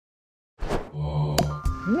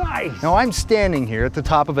Nice! Now I'm standing here at the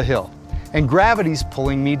top of a hill and gravity's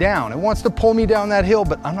pulling me down. It wants to pull me down that hill,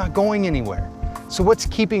 but I'm not going anywhere. So what's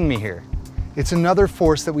keeping me here? It's another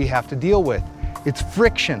force that we have to deal with. It's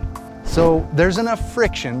friction. So there's enough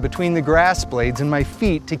friction between the grass blades and my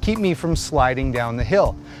feet to keep me from sliding down the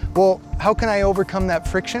hill. Well, how can I overcome that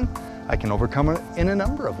friction? I can overcome it in a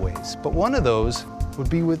number of ways, but one of those would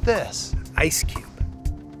be with this ice cube.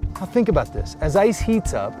 Now think about this. As ice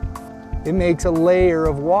heats up, it makes a layer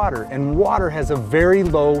of water, and water has a very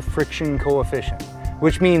low friction coefficient,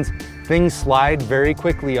 which means things slide very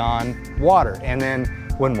quickly on water. And then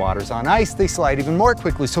when water's on ice, they slide even more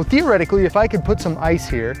quickly. So theoretically, if I could put some ice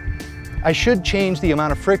here, I should change the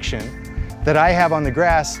amount of friction that I have on the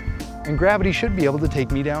grass, and gravity should be able to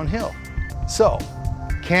take me downhill. So,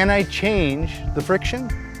 can I change the friction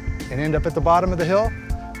and end up at the bottom of the hill?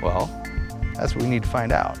 Well, that's what we need to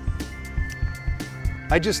find out.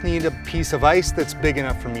 I just need a piece of ice that's big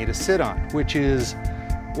enough for me to sit on, which is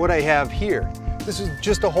what I have here. This is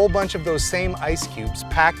just a whole bunch of those same ice cubes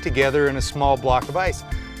packed together in a small block of ice.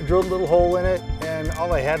 I drilled a little hole in it, and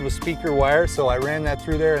all I had was speaker wire, so I ran that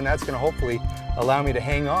through there, and that's gonna hopefully allow me to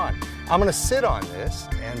hang on. I'm gonna sit on this,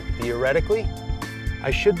 and theoretically,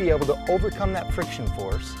 I should be able to overcome that friction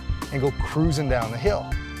force and go cruising down the hill.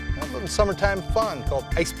 A little summertime fun called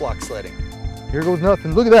ice block sledding. Here goes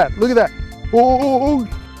nothing. Look at that, look at that. Oh,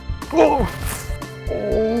 oh,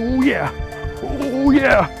 oh yeah, oh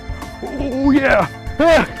yeah, oh yeah.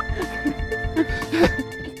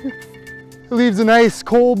 It leaves a nice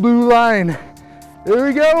cold blue line. There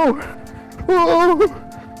we go. Oh,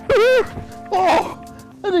 oh,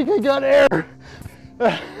 I think I got air.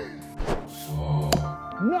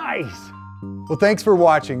 Nice. Well, thanks for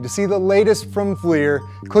watching. To see the latest from FLIR,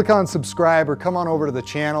 click on subscribe or come on over to the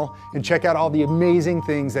channel and check out all the amazing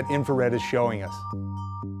things that infrared is showing us.